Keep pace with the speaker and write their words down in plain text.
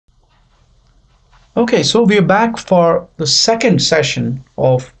Okay, so we are back for the second session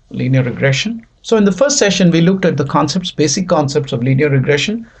of linear regression. So in the first session, we looked at the concepts, basic concepts of linear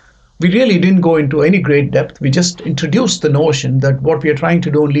regression. We really didn't go into any great depth. We just introduced the notion that what we are trying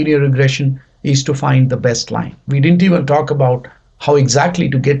to do in linear regression is to find the best line. We didn't even talk about how exactly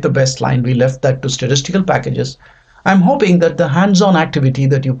to get the best line. We left that to statistical packages. I'm hoping that the hands-on activity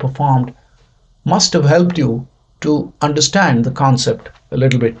that you performed must have helped you to understand the concept a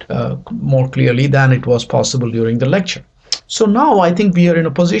little bit more clearly than it was possible during the lecture. So now I think we are in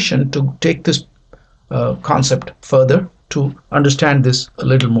a position to take this concept further to understand this a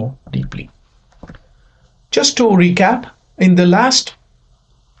little more deeply. Just to recap, in the last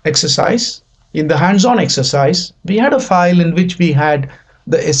exercise, in the hands-on exercise, we had a file in which we had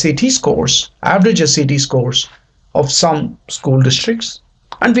the SAT scores, average SAT scores of some school districts,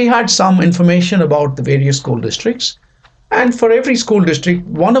 and we had some information about the various school districts. And for every school district,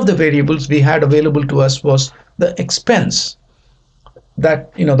 one of the variables we had available to us was the expense,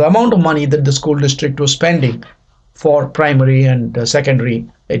 that the amount of money that the school district was spending for primary and secondary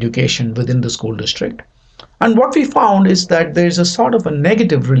education within the school district. And what we found is that there's a sort of a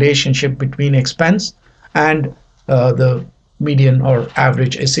negative relationship between expense and the median or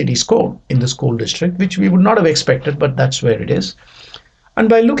average SAT score in the school district, which we would not have expected, but that's where it is. And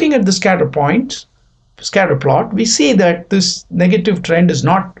by looking at the scatter plot, we see that this negative trend is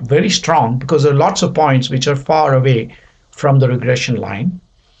not very strong because there are lots of points which are far away from the regression line.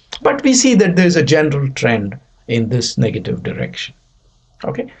 But we see that there's a general trend in this negative direction.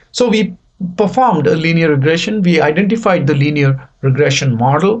 Okay, so we performed a linear regression. We identified the linear regression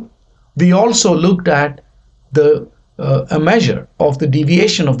model. We also looked at a measure of the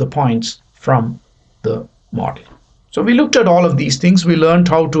deviation of the points from the model. So we looked at all of these things. We learned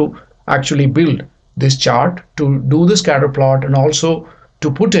how to actually build this chart, to do the scatter plot, and also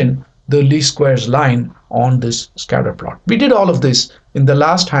to put in the least squares line on this scatter plot. We did all of this in the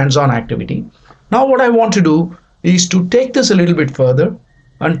last hands-on activity. Now what I want to do is to take this a little bit further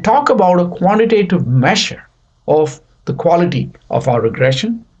and talk about a quantitative measure of the quality of our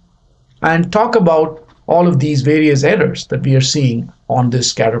regression and talk about all of these various errors that we are seeing on this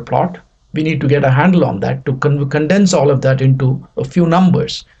scatter plot. We need to get a handle on that to condense all of that into a few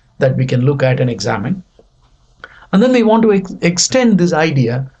numbers that we can look at and examine. And then we want to extend this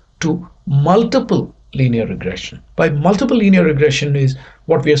idea to multiple linear regression. By multiple linear regression is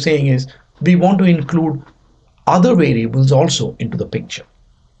what we are saying is we want to include other variables also into the picture.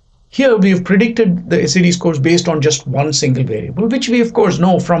 Here we have predicted the SAT scores based on just one single variable, which we of course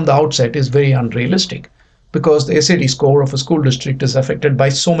know from the outset is very unrealistic, because the SAT score of a school district is affected by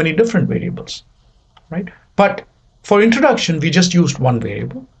so many different variables, right? But for introduction, we just used one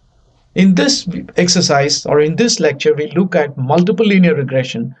variable. In this exercise or in this lecture, we look at multiple linear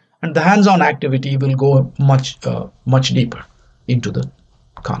regression, and the hands-on activity will go much deeper into the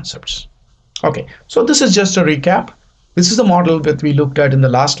concepts. Okay, so this is just a recap. This is the model that we looked at in the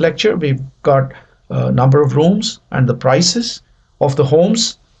last lecture. We've got a number of rooms and the prices of the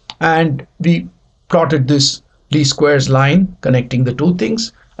homes, and we plotted this least squares line connecting the two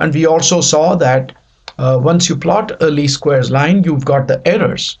things. And we also saw that once you plot a least squares line, you've got the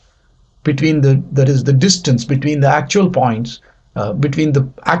errors between that is the distance between the actual points, between the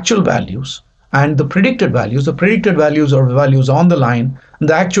actual values and the predicted values. The predicted values are the values on the line, and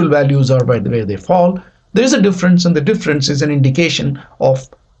the actual values are by the way they fall. There is a difference, and the difference is an indication of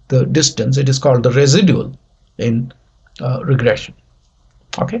the distance. It is called the residual in regression.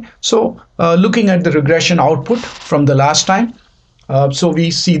 Okay, so looking at the regression output from the last time, so we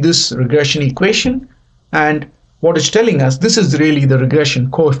see this regression equation, and what it's telling us, this is really the regression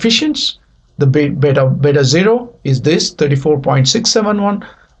coefficients. The beta 0 is this 34.671,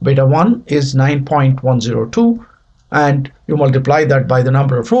 beta 1 is 9.102, and you multiply that by the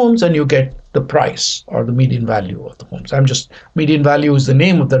number of rooms and you get the price or the median value of the homes. Median value is the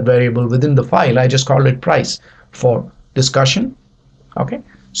name of that variable within the file. I just call it price for discussion. Okay,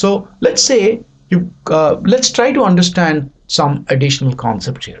 so let's say let's try to understand some additional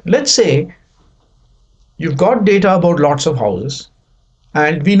concept here. Let's say you've got data about lots of houses,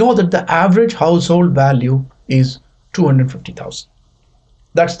 and we know that the average household value is 250,000.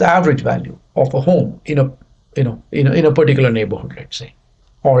 That's the average value of a home in a particular neighborhood, let's say,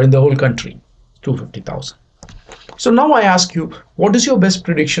 or in the whole country, 250,000. So now I ask you, what is your best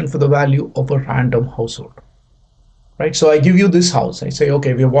prediction for the value of a random household? Right? So I give you this house. I say,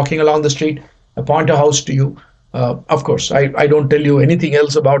 okay, we're walking along the street. I point a house to you. Of course, I don't tell you anything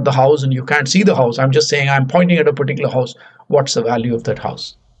else about the house, and you can't see the house. I'm just saying I'm pointing at a particular house. What's the value of that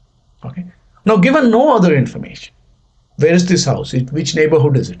house? Okay. Now, given no other information, where is this house? Which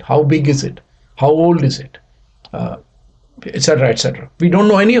neighborhood is it? How big is it? How old is it? Uh, Etc., etc. We don't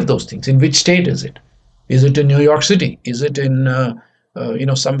know any of those things. In which state is it? Is it in New York City? Is it in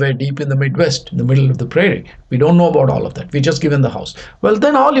somewhere deep in the Midwest, in the middle of the prairie? We don't know about all of that. We just given the house. Well,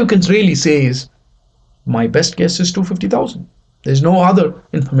 then all you can really say is my best guess is 250,000. There's no other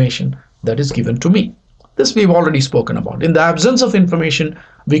information that is given to me. This we've already spoken about. In the absence of information,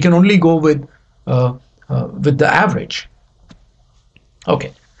 we can only go with the average.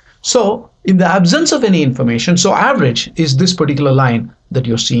 Okay. So in the absence of any information, so average is this particular line that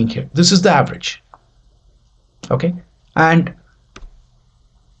you're seeing here. This is the average. Okay. And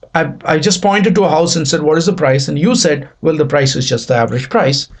I just pointed to a house and said, what is the price? And you said, well, the price is just the average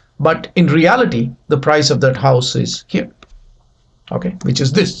price. But in reality, the price of that house is here. Okay. Which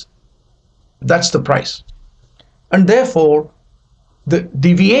is this. That's the price. And therefore, the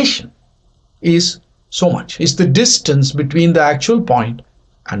deviation is so much. It's the distance between the actual point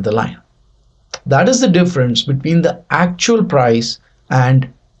and the line. That is the difference between the actual price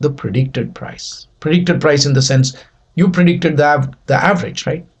and the predicted price. Predicted price in the sense you predicted the average,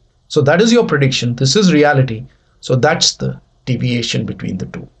 right? So that is your prediction. This is reality. So that's the deviation between the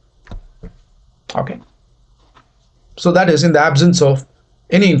two. Okay. So that is in the absence of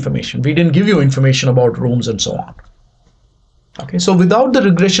any information. We didn't give you information about rooms and so on. Okay. So without the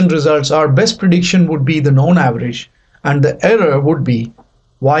regression results, our best prediction would be the known average, and the error would be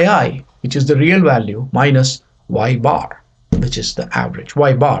yi, which is the real value, minus y bar, which is the average.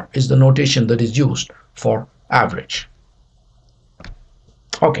 Y bar is the notation that is used for average.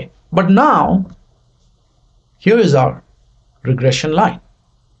 Okay, but now here is our regression line.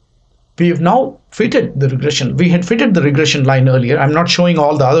 We have now fitted the regression. We had fitted the regression line earlier. I'm not showing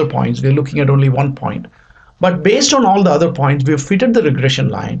all the other points. We're looking at only one point. But based on all the other points, we have fitted the regression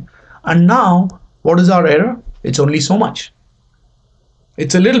line. And now, what is our error? It's only so much.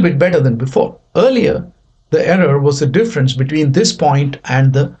 It's a little bit better than before. Earlier, the error was the difference between this point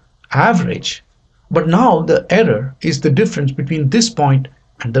and the average. But now the error is the difference between this point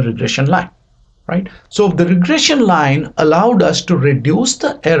and the regression line, right? So the regression line allowed us to reduce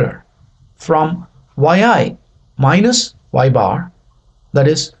the error from yi minus y bar, that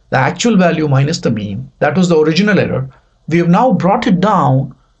is the actual value minus the mean. That was the original error. We have now brought it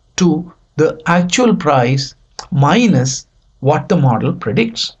down to the actual price minus what the model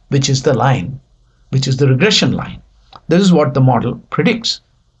predicts, which is the line, which is the regression line. This is what the model predicts,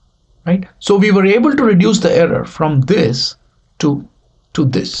 right? So we were able to reduce the error from this to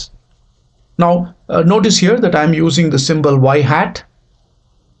this. Now notice here that I'm using the symbol y hat,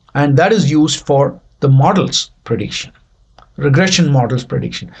 and that is used for the model's prediction, regression model's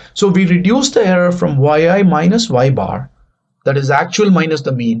prediction. So we reduce the error from yi minus y bar, that is actual minus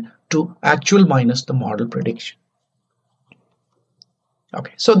the mean, to actual minus the model prediction.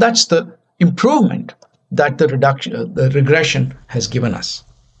 Okay, so that's the improvement that the regression has given us,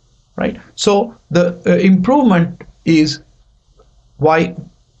 right? So the improvement is y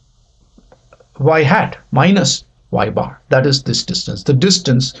hat minus y bar. That is this distance, the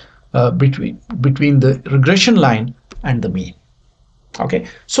distance between the regression line and the mean. Okay,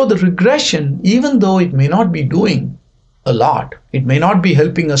 so the regression, even though it may not be doing a lot, it may not be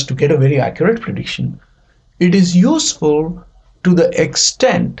helping us to get a very accurate prediction, it is useful to the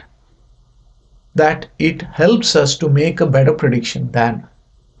extent that it helps us to make a better prediction than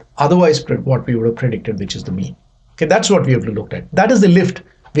otherwise what we would have predicted, which is the mean. Okay, that's what we have to look at. That is the lift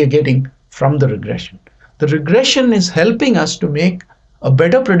we are getting from the regression. The regression is helping us to make a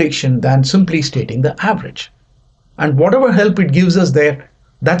better prediction than simply stating the average. And whatever help it gives us there,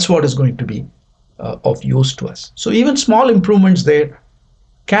 that's what is going to be of use to us. So even small improvements there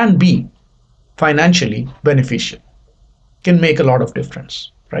can be financially beneficial, can make a lot of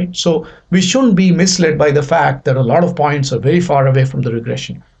difference, right? So we shouldn't be misled by the fact that a lot of points are very far away from the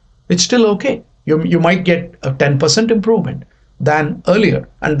regression. It's still okay. You might get a 10% improvement than earlier,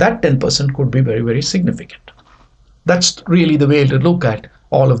 and that 10% could be very, very significant. That's really the way to look at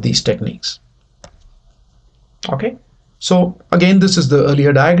all of these techniques. Okay, so again, this is the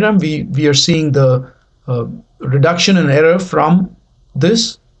earlier diagram. We are seeing the reduction in error from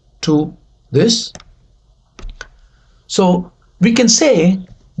this to this. So we can say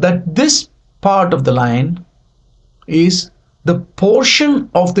that this part of the line is the portion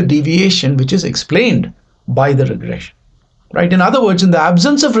of the deviation which is explained by the regression, right? In other words, in the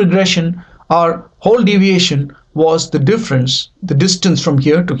absence of regression, our whole deviation was the difference, the distance from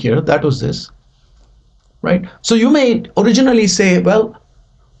here to here, that was this, right? So you may originally say, well,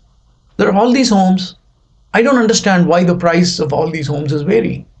 there are all these homes. I don't understand why the price of all these homes is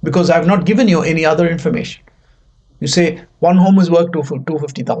varying, because I've not given you any other information. You say one home is worth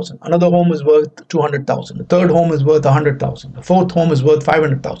 250,000, another home is worth 200,000, the third home is worth 100,000, the fourth home is worth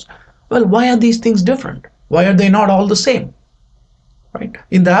 500,000. Well, why are these things different? Why are they not all the same? Right?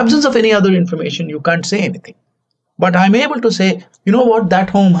 In the absence of any other information, you can't say anything. But I'm able to say, you know what, that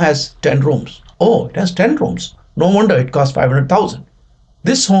home has 10 rooms. Oh, it has 10 rooms. No wonder it costs 500,000.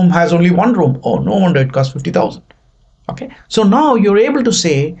 This home has only one room. Oh, no wonder it costs 50,000. Okay, so now you're able to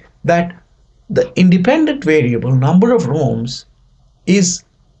say that the independent variable number of rooms is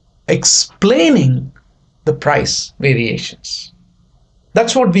explaining the price variations.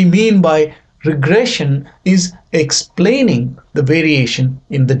 That's what we mean by regression, is explaining the variation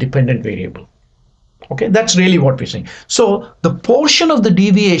in the dependent variable. Okay, that's really what we're saying. So the portion of the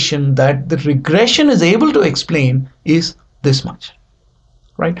deviation that the regression is able to explain is this much,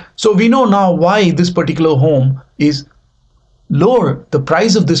 right? So we know now why this particular home is lower. The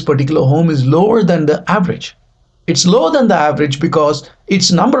price of this particular home is lower than the average. It's lower than the average because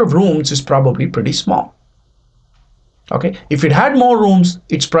its number of rooms is probably pretty small. Okay, if it had more rooms,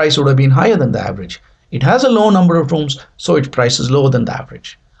 its price would have been higher than the average. It has a low number of rooms, so its price is lower than the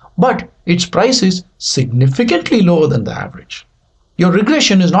average. But its price is significantly lower than the average. Your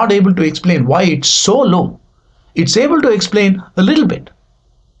regression is not able to explain why it's so low. It's able to explain a little bit.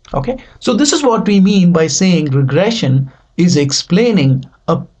 Okay, so this is what we mean by saying regression is explaining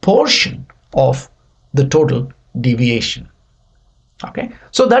a portion of the total deviation. Okay,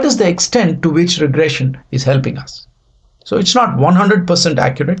 so that is the extent to which regression is helping us. So it's not 100%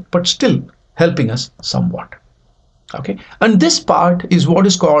 accurate, but still helping us somewhat. Okay, and this part is what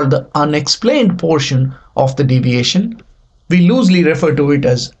is called the unexplained portion of the deviation. We loosely refer to it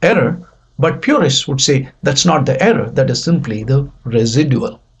as error, but purists would say that's not the error, that is simply the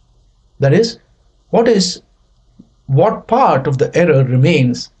residual. That is, what part of the error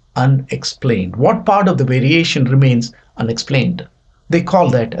remains unexplained? What part of the variation remains unexplained? They call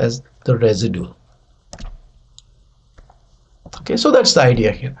that as the residual. Okay, so that's the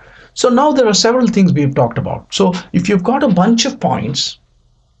idea here. So now there are several things we've talked about. So if you've got a bunch of points,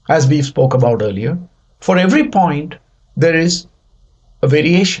 as we spoke about earlier, for every point there is a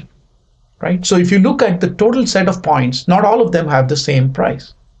variation, right? So if you look at the total set of points, not all of them have the same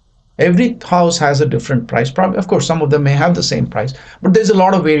price. Every house has a different price. Probably, of course, some of them may have the same price, but there's a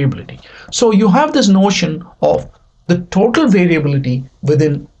lot of variability. So you have this notion of the total variability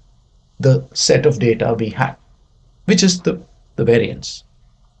within the set of data we have, which is the variance.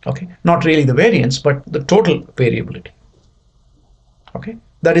 Okay, not really the variance, but the total variability. Okay,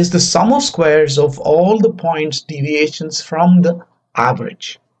 that is the sum of squares of all the points deviations from the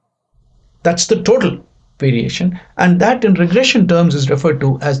average. That's the total variation, and that in regression terms is referred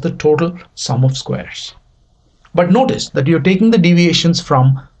to as the total sum of squares. But notice that you're taking the deviations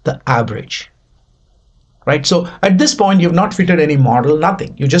from the average, right? So at this point you've not fitted any model,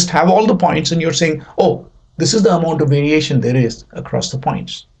 nothing. You just have all the points and you're saying, oh, this is the amount of variation there is across the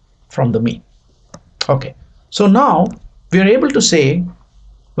points from the mean. Okay, so now we are able to say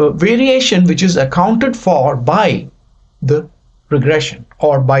variation which is accounted for by the regression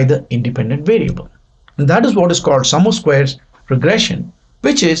or by the independent variable, and that is what is called sum of squares regression,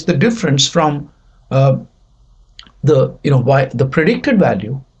 which is the difference from the predicted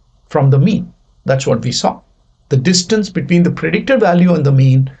value from the mean. That's what we saw. The distance between the predicted value and the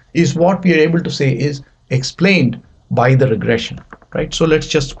mean is what we are able to say is explained by the regression, right? So let's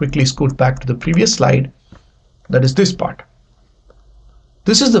just quickly scoot back to the previous slide. That is this part.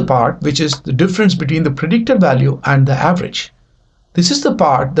 This is the part which is the difference between the predicted value and the average. This is the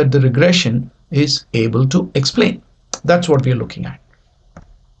part that the regression is able to explain. That's what we are looking at.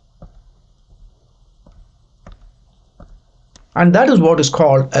 And that is what is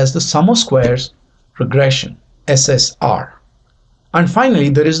called as the sum of squares regression, SSR. And finally,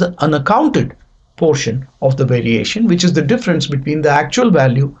 there is the unaccounted portion of the variation, which is the difference between the actual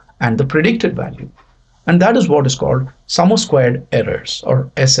value and the predicted value. And that is what is called sum of squared errors,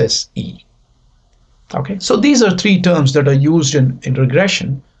 or SSE. Okay, so these are three terms that are used in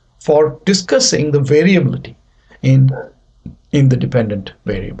regression for discussing the variability in the dependent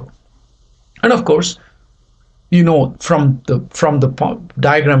variable. And of course, you know, from the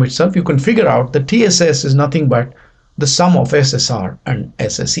diagram itself, you can figure out that TSS is nothing but the sum of SSR and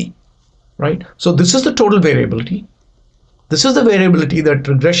SSE, right? So this is the total variability. This is the variability that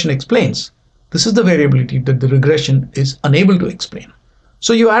regression explains. This is the variability that the regression is unable to explain.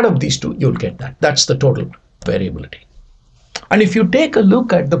 So you add up these two, you'll get that. That's the total variability. And if you take a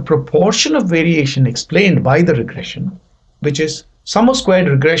look at the proportion of variation explained by the regression, which is sum of squared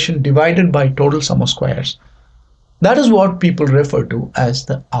regression divided by total sum of squares, that is what people refer to as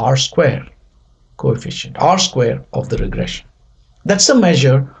the R square coefficient, R square of the regression. That's a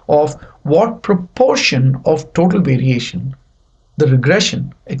measure of what proportion of total variation the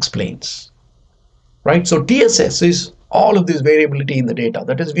regression explains, right? So TSS is all of this variability in the data.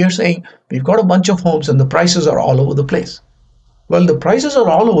 That is, we are saying we've got a bunch of homes and the prices are all over the place. Well, the prices are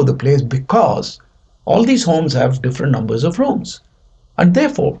all over the place because all these homes have different numbers of rooms, and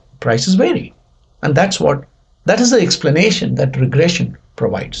therefore prices vary. And that is the explanation that regression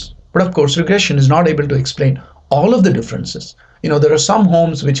provides. But of course, regression is not able to explain all of the differences. There are some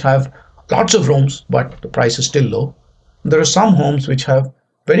homes which have lots of rooms, but the price is still low. There are some homes which have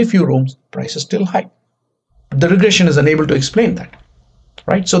very few rooms, price is still high. The regression is unable to explain that,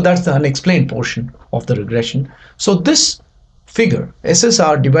 right? So that's the unexplained portion of the regression. So this figure,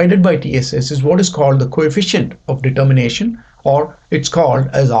 SSR divided by TSS, is what is called the coefficient of determination, or it's called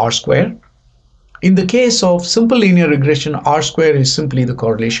as R square. In the case of simple linear regression, R square is simply the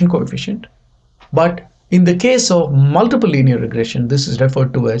correlation coefficient. But in the case of multiple linear regression, this is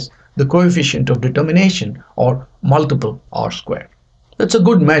referred to as the coefficient of determination, or multiple R square. That's a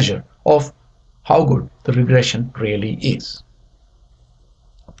good measure of how good the regression really is.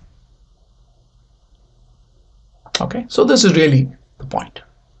 Okay, so this is really the point.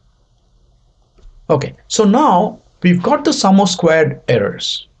 Okay, so now we've got the sum of squared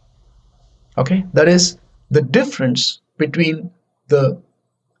errors. Okay, that is the difference between the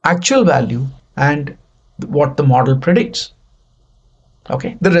actual value and what the model predicts.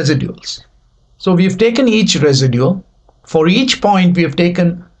 Okay, the residuals. So we've taken each residual. For each point, we have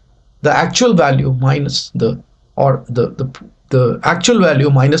taken the actual value minus the actual value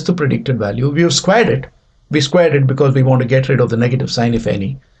minus the predicted value. We have squared it. We squared it because we want to get rid of the negative sign, if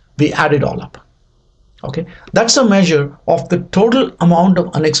any. We add it all up. Okay, that's a measure of the total amount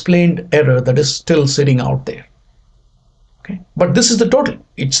of unexplained error that is still sitting out there. Okay, but this is the total.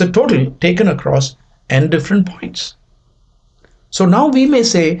 It's a total taken across n different points. So now we may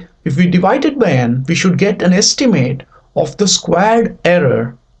say, if we divide it by n, we should get an estimate of the squared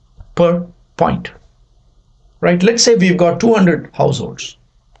error per point, right? Let's say we've got 200 households.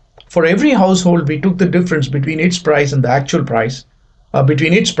 For every household, we took the difference between its price and the actual price,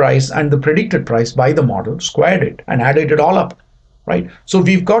 between its price and the predicted price by the model, squared it and added it all up, right? So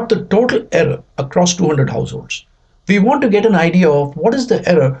we've got the total error across 200 households. We want to get an idea of what is the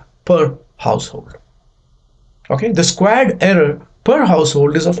error per household. Okay, the squared error per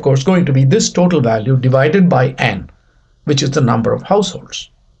household is of course going to be this total value divided by n, which is the number of households.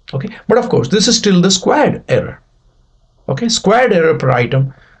 Okay, but of course this is still the squared error. Okay, squared error per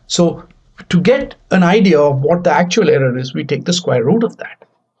item. So to get an idea of what the actual error is, we take the square root of that.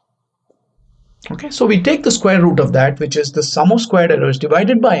 Okay, so we take the square root of that, which is the sum of squared errors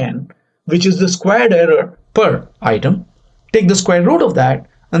divided by n, which is the squared error per item. Take the square root of that,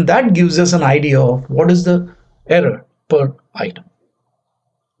 and that gives us an idea of what is the error per item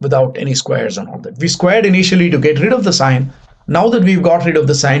without any squares and all that. We squared initially to get rid of the sign. Now that we've got rid of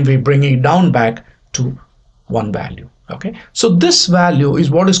the sign, we're bringing it down back to one value. Okay, so this value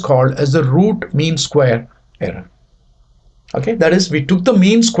is what is called as the root mean square error. Okay, that is, we took the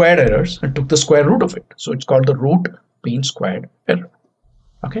mean squared errors and took the square root of it. So it's called the root mean squared error.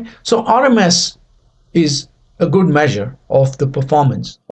 Okay, so RMS is a good measure of the performance